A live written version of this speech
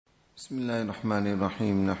بسم الله الرحمن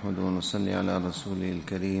الرحيم نحمده ونصلي على رسوله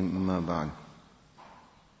الكريم أما بعد.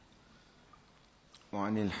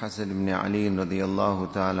 وعن الحسن بن علي رضي الله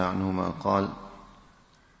تعالى عنهما قال: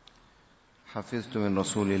 حفظت من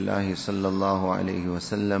رسول الله صلى الله عليه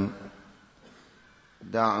وسلم: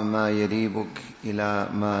 دع ما يريبك إلى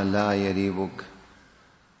ما لا يريبك.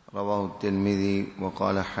 رواه الترمذي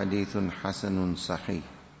وقال حديث حسن صحيح.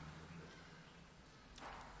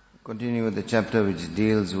 Continue with the chapter which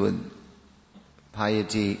deals with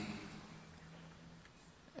piety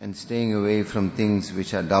and staying away from things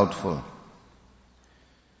which are doubtful.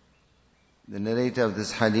 The narrator of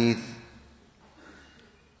this hadith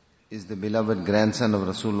is the beloved grandson of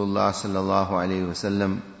Rasulullah sallallahu alaihi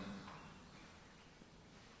wasallam.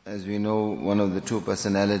 As we know, one of the two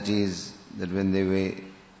personalities that when they were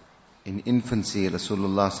in infancy,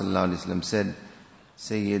 Rasulullah sallallahu alaihi wasallam said,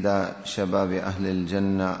 Sayyida Shababi Ahlil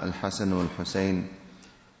Jannah Al-Hasan wal-Husayn. He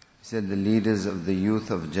said, the leaders of the youth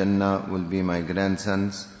of Jannah will be my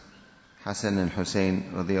grandsons, Hasan and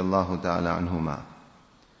Husayn radiyallahu ta'ala anhuma.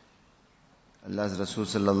 Allah's Rasul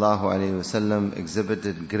sallallahu alayhi wasallam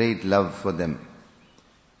exhibited great love for them.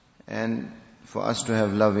 And for us to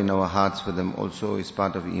have love in our hearts for them also is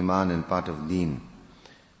part of Iman and part of Deen.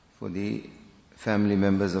 For the family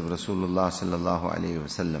members of Rasulullah sallallahu alayhi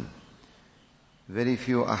wasallam. Very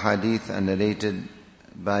few ahadith are narrated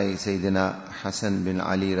by Sayyidina Hasan bin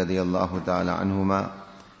Ali radiyallahu ta'ala anhuma.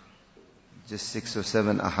 Just 6 or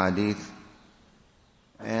 7 ahadith.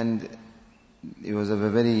 And he was of a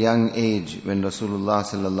very young age when Rasulullah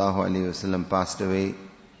sallallahu alayhi wasallam passed away.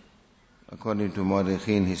 According to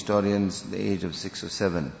Mu'arrikhin historians, the age of 6 or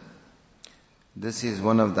 7. This is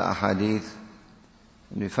one of the ahadith.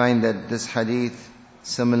 And we find that this hadith,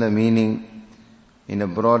 similar meaning in a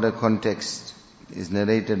broader context, is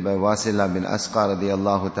narrated by Wasila bin Asqa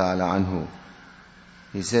radiyallahu ta'ala anhu.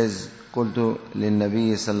 He says, قلت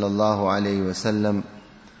للنبي صلى الله عليه وسلم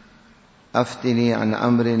أفتني عن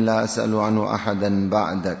أمر لا أسأل عنه أحدا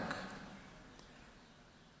بعدك.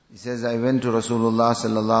 He says, I went to Rasulullah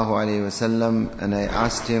sallallahu alayhi wasallam and I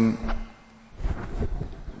asked him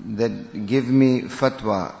that give me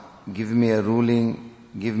fatwa, give me a ruling,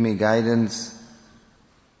 give me guidance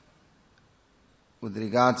with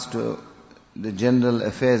regards to the general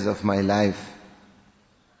affairs of my life.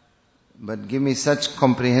 But give me such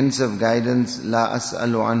comprehensive guidance, لا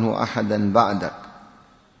أسأل عنه أحدا بعدك,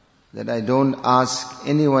 that I don't ask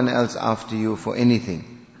anyone else after you for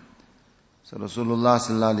anything. So Rasulullah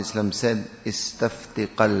sallallahu alaihi wasallam said, istafti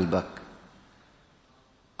qalbak,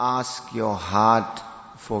 ask your heart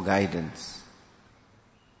for guidance.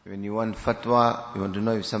 When you want fatwa, you want to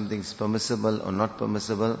know if something is permissible or not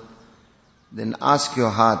permissible, then ask your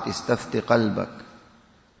heart, istafti qalbak.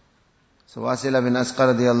 So Wasila bin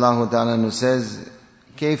Asqa radiyallahu ta'ala anhu says,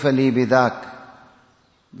 kayfa li bidak?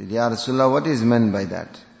 Ya Rasulullah, what is meant by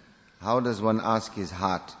that? How does one ask his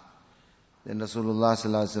heart? Then Rasulullah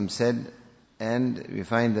sallallahu alaihi wasallam said, and we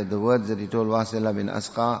find that the words that he told Wasila bin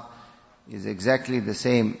Asqa is exactly the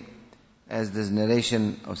same as this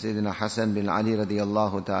narration of Sayyidina Hasan bin Ali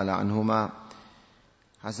radiyallahu ta'ala anhuma.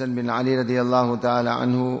 Hasan bin Ali radiyallahu ta'ala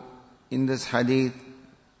anhu, in this hadith,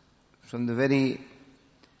 from the very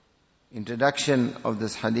introduction of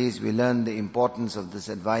this hadith, we learn the importance of this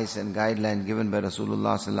advice and guideline given by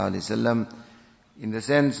Rasulullah sallallahu alaihi wasallam, in the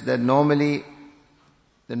sense that normally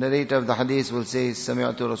the narrator of the hadith will say,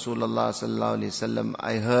 Sami'tu Rasulullah sallallahu alaihi wasallam,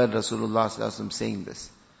 I heard Rasulullah sallallahu alaihi wasallam saying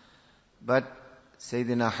this. But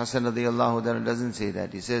Sayyidina Hasan radiyallahu ta'ala doesn't say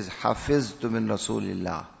that. He says, Hafiztu min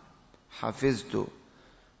Rasulillah. Hafiztu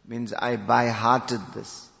means I by-hearted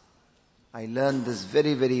this. I learned this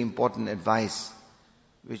very, very important advice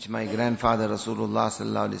which my grandfather Rasulullah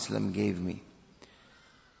sallallahu alaihi wasallam gave me.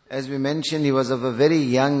 As we mentioned, he was of a very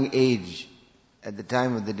young age at the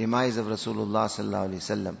time of the demise of Rasulullah sallallahu alaihi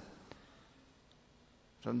wasallam.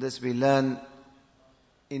 From this we learn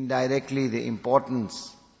indirectly the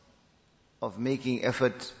importance of making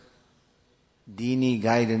effort, deeni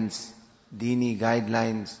guidance, deeni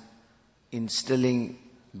guidelines, instilling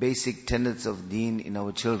basic tenets of deen in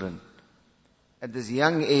our children. At this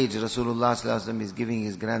young age, Rasulullah sallallahu alaihi wasallam is giving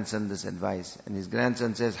his grandson this advice. And his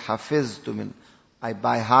grandson says, Hafiztu min, I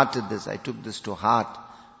by-hearted this, I took this to heart,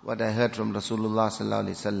 what I heard from Rasulullah sallallahu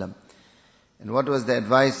alaihi wasallam. And what was the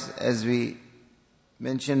advice? As we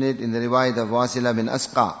mentioned it in the riwayat of Wasila bin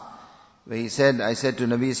Asqa, where he said, I said to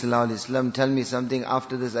Nabi sallallahu alaihi wasallam, tell me something,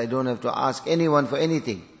 after this I don't have to ask anyone for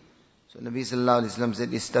anything. So Nabi sallallahu alaihi wasallam said,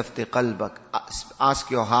 istafti qalbak, ask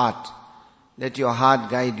your heart, let your heart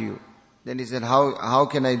guide you. Then he said, how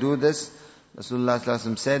can I do this? Rasulullah sallallahu alaihi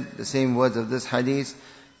wasallam said the same words of this hadith,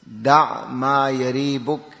 Da' ma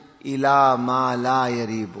yaribuk ila ma la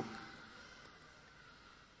yaribuk.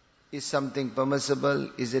 Is something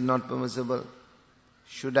permissible? Is it not permissible?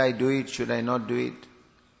 Should I do it? Should I not do it?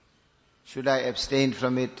 Should I abstain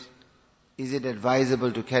from it? Is it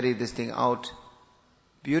advisable to carry this thing out?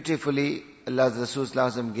 Beautifully, Allah's Rasul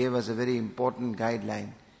Sallallahu Alaihi Wasallam gave us a very important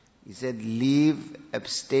guideline. He said, leave,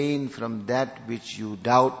 abstain from that which you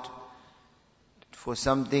doubt for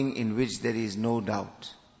something in which there is no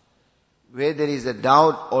doubt. Where there is a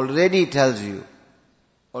doubt, already tells you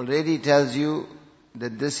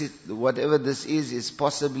that this is, whatever this is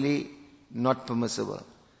possibly not permissible.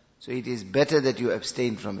 So it is better that you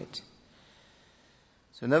abstain from it.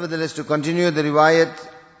 So nevertheless, to continue the riwayat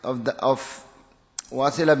of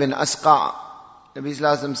Wasila bin Asqa, Nabi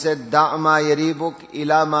Sallallahu Alaihi Wasallam said, Da' ma yaribuk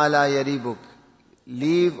ila ma la yaribuk.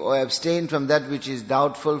 Leave or abstain from that which is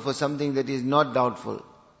doubtful for something that is not doubtful.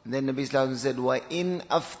 And then Nabi Sallallahu Alaihi Wasallam said, Wa in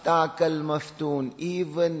aftakal maftoon.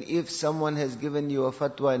 Even if someone has given you a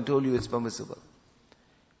fatwa and told you it's permissible.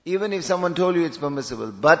 Even if someone told you it's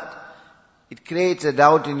permissible, but it creates a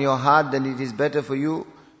doubt in your heart, then it is better for you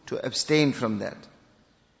to abstain from that.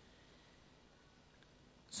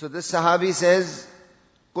 So this Sahabi says,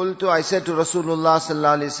 Qultu, I said to Rasulullah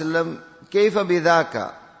sallallahu alaihi wasallam, Kayfa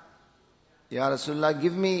bidhaka? Ya Rasulullah,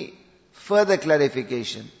 give me further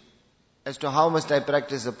clarification as to how must I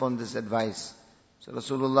practice upon this advice. So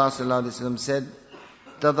Rasulullah sallallahu alaihi wasallam said,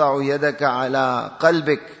 Tada'u yadaka ala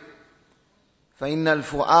qalbik, fa inna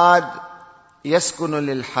al-fu'ad yaskunu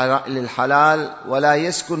lil-halal, wa la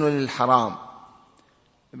yaskunu lil-haram.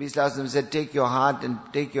 Nabi sallallahu alaihi wasallam said, take your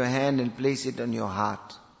hand and place it on your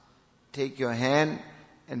heart. Take your hand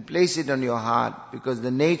and place it on your heart, because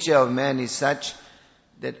the nature of man is such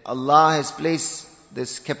that Allah has placed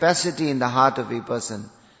this capacity in the heart of a person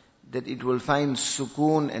that it will find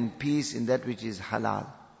sukoon and peace in that which is halal.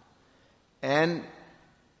 And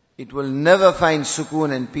it will never find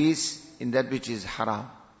sukoon and peace in that which is haram.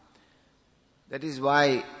 That is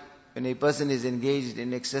why when a person is engaged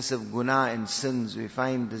in excessive guna and sins, we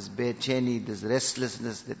find this becheni, this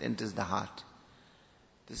restlessness that enters the heart.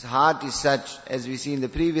 This heart is such, as we see in the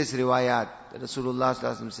previous riwayat, that Rasulullah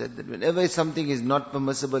sallallahu alaihi wasallam said that whenever something is not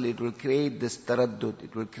permissible, it will create this taraddud,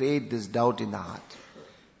 it will create this doubt in the heart.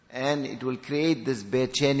 And it will create this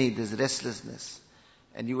becheni, this restlessness.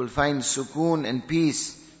 And you will find sukoon and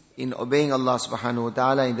peace in obeying Allah subhanahu wa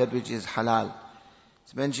ta'ala in that which is halal.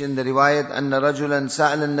 It's mentioned in the riwayat, أن رجلا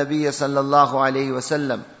سأل النبي صلى الله عليه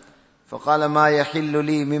وسلم فقال ما يحل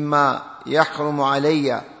لي مما يحرم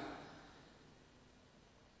علي.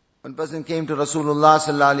 One person came to Rasulullah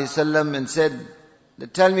sallallahu alaihi wasallam and said,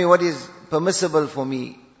 tell me what is permissible for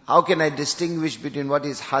me. How can I distinguish between what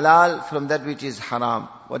is halal from that which is haram?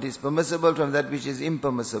 What is permissible from that which is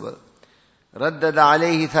impermissible? رَدَّدَ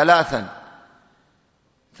عَلَيْهِ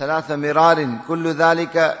ثلاث مرار كل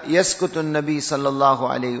ذلك يسكت النبي صلى الله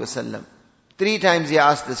عليه وسلم. 3 times he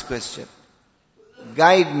asked this question.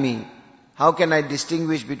 Guide me. How can I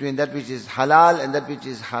distinguish between that which is halal and that which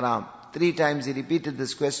is haram? 3 times he repeated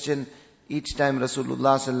this question. Each time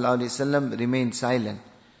Rasulullah sallallahu alaihi wasallam remained silent.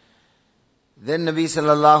 Then Nabi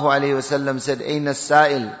sallallahu alaihi wasallam said, Aina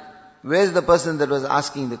as-sa'il? Where's the person that was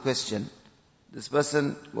asking the question? This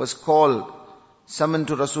person was summoned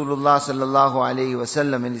to Rasulullah sallallahu alaihi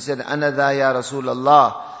wasallam, and he said, Ana dha ya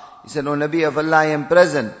Rasulullah. He said, O Nabi of Allah, I am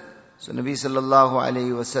present. So Nabi sallallahu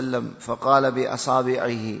alaihi wasallam, faqala bi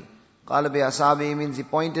asabi'ihi. Qala bi asabi'i means he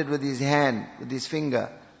pointed with his hand, with his finger.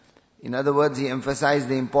 In other words, he emphasized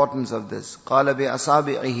the importance of this. Qala bi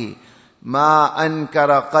asabi'ihi. Ma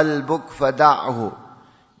ankara qalbuk fada'hu.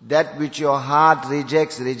 That which your heart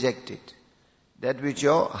rejects, reject it. That which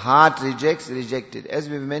your heart rejects, reject it. As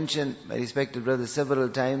we've mentioned, my respected brothers, several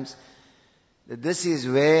times, that this is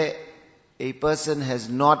where a person has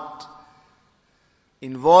not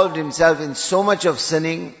involved himself in so much of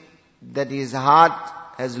sinning that his heart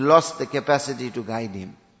has lost the capacity to guide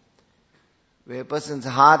him. Where a person's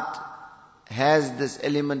heart has this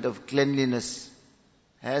element of cleanliness,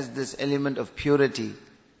 has this element of purity,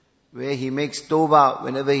 where he makes tawbah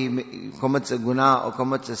whenever he commits a guna or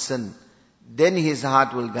commits a sin, then his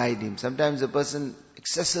heart will guide him. Sometimes a person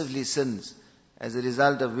excessively sins, as a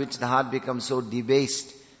result of which the heart becomes so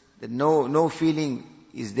debased that no feeling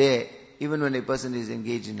is there, even when a person is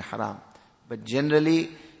engaged in haram. But generally,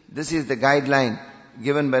 this is the guideline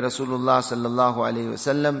given by Rasulullah sallallahu alaihi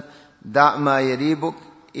wasallam, Da' ma yaribuk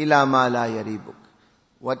ila ma la yaribuk.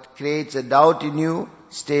 What creates a doubt in you,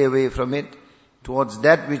 stay away from it, towards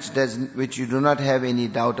that which you do not have any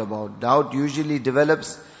doubt about. Doubt usually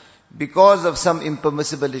develops because of some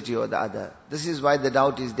impermissibility or the other. This is why the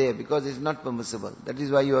doubt is there, because it's not permissible. That is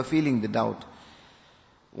why you are feeling the doubt.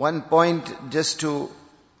 One point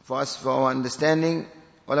for our understanding,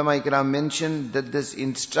 ulama ikram mentioned that this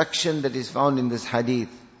instruction that is found in this hadith,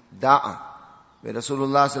 da'a, where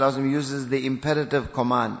Rasulullah sallallahu alaihi wasallam uses the imperative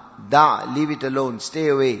command, da'a, leave it alone, stay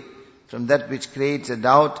away from that which creates a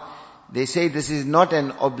doubt. They say this is not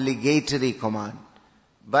an obligatory command,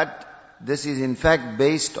 but this is in fact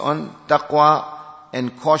based on taqwa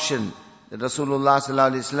and caution that Rasulullah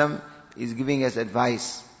sallallahu alaihi wasallam is giving us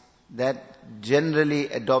advice that generally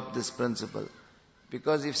adopt this principle.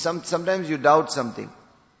 Because if sometimes you doubt something,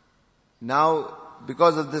 now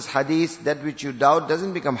because of this hadith, that which you doubt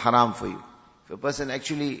doesn't become haram for you. If a person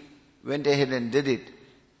actually went ahead and did it,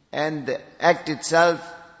 and the act itself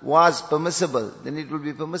was permissible, then it will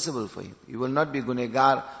be permissible for him. He will not be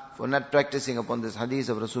gunegar for not practicing upon this hadith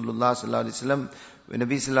of Rasulullah sallallahu alaihi wasallam, when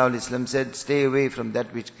Nabi sallallahu alaihi wasallam said, stay away from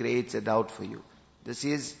that which creates a doubt for you. This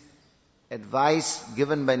is advice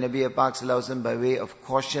given by Nabi Pak sallallahu alaihi wasallam by way of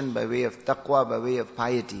caution, by way of taqwa, by way of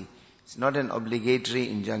piety. It's not an obligatory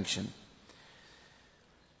injunction.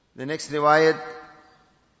 The next riwayat,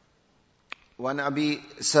 وعن أبي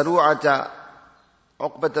سروعة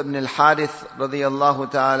عقبة بن الحارث رضي الله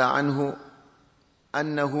تعالى عنه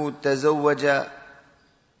أنه تزوج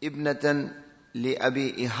ابنة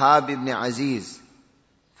لأبي إيهاب بن عزيز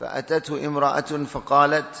فأتته امرأة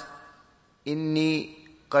فقالت إني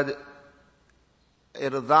قد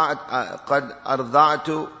أرضعت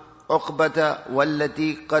عقبة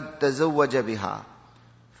والتي قد تزوج بها.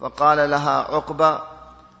 فقال لها عقبة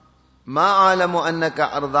ما أعلم أنك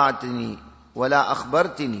أرضعتني ولا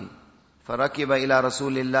أخبرتني. فركب إلى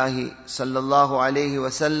رسول الله صلى الله عليه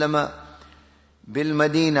وسلم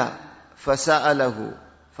بالمدينة فسأله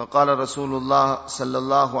فقال رسول الله صلى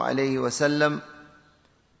الله عليه وسلم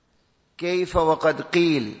كيف وقد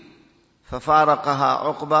قيل. ففارقها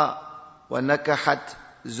عقبة ونكحت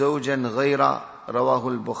زوجا غير. رواه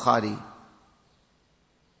البخاري.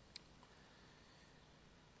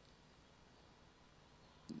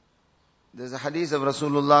 There's a hadith of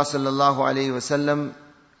Rasulullah sallallahu alayhi wasallam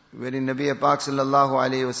wherein Nabi Pak sallallahu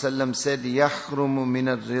alayhi wasallam said, يَحْرُمُ مِنَ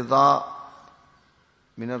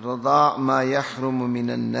الرِّضَاءِ مَا يَحْرُمُ مِنَ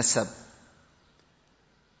النَّسَبِ.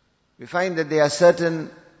 We find that there are certain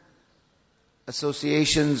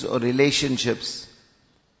associations or relationships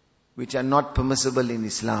which are not permissible in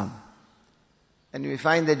Islam. And we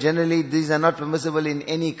find that generally these are not permissible in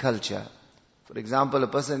any culture. For example, a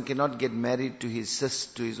person cannot get married to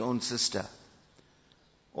his own sister,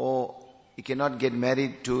 or he cannot get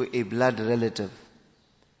married to a blood relative.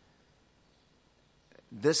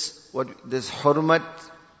 This hurmat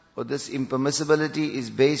or this impermissibility is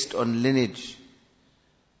based on lineage.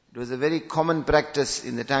 It was a very common practice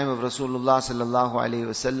in the time of Rasulullah sallallahu alaihi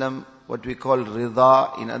wasallam, what we call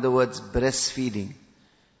rida, in other words, breastfeeding.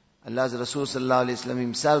 Allah's Rasul sallallahu alaihi wasallam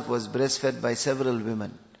himself was breastfed by several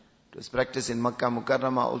women. It was practiced in Makkah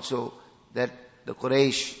Mukarramah also that the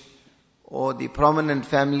Quraysh or the prominent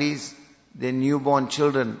families, their newborn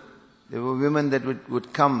children, there were women that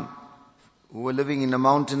would come who were living in a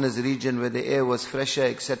mountainous region where the air was fresher,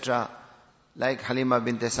 etc. Like Halima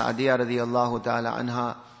bint Sa'diyah radiyallahu ta'ala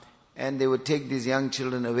anha. And they would take these young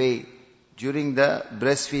children away. During the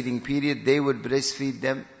breastfeeding period, they would breastfeed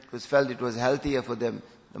them because felt it was healthier for them,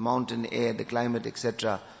 the mountain air, the climate,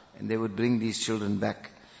 etc. And they would bring these children back.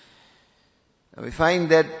 Now we find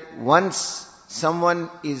that once someone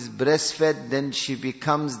is breastfed, then she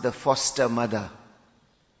becomes the foster mother.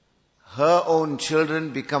 Her own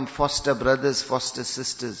children become foster brothers, foster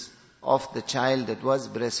sisters of the child that was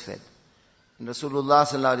breastfed. And Rasulullah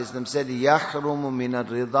sallallahu alaihi wasallam said, يَحْرُمُ مِنَ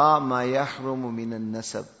الرِّضَى مَا يَحْرُمُ مِنَ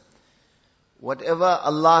النَّسَبِ.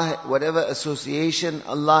 Whatever association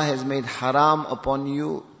Allah has made haram upon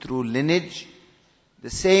you through lineage, the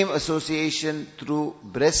same association through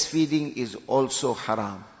breastfeeding is also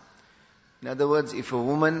haram. In other words, if a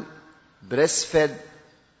woman breastfed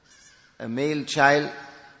a male child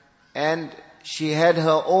and she had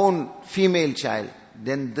her own female child,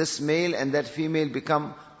 then this male and that female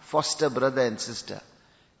become foster brother and sister.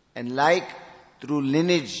 And like through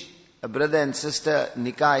lineage, a brother and sister,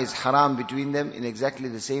 nikah is haram between them, in exactly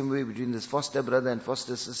the same way between this foster brother and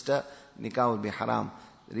foster sister, nikah will be haram.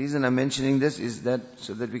 The reason I'm mentioning this is that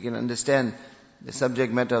so that we can understand the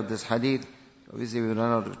subject matter of this hadith. Obviously we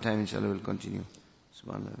run out of time, inshallah we'll continue.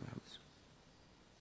 Subhanallah.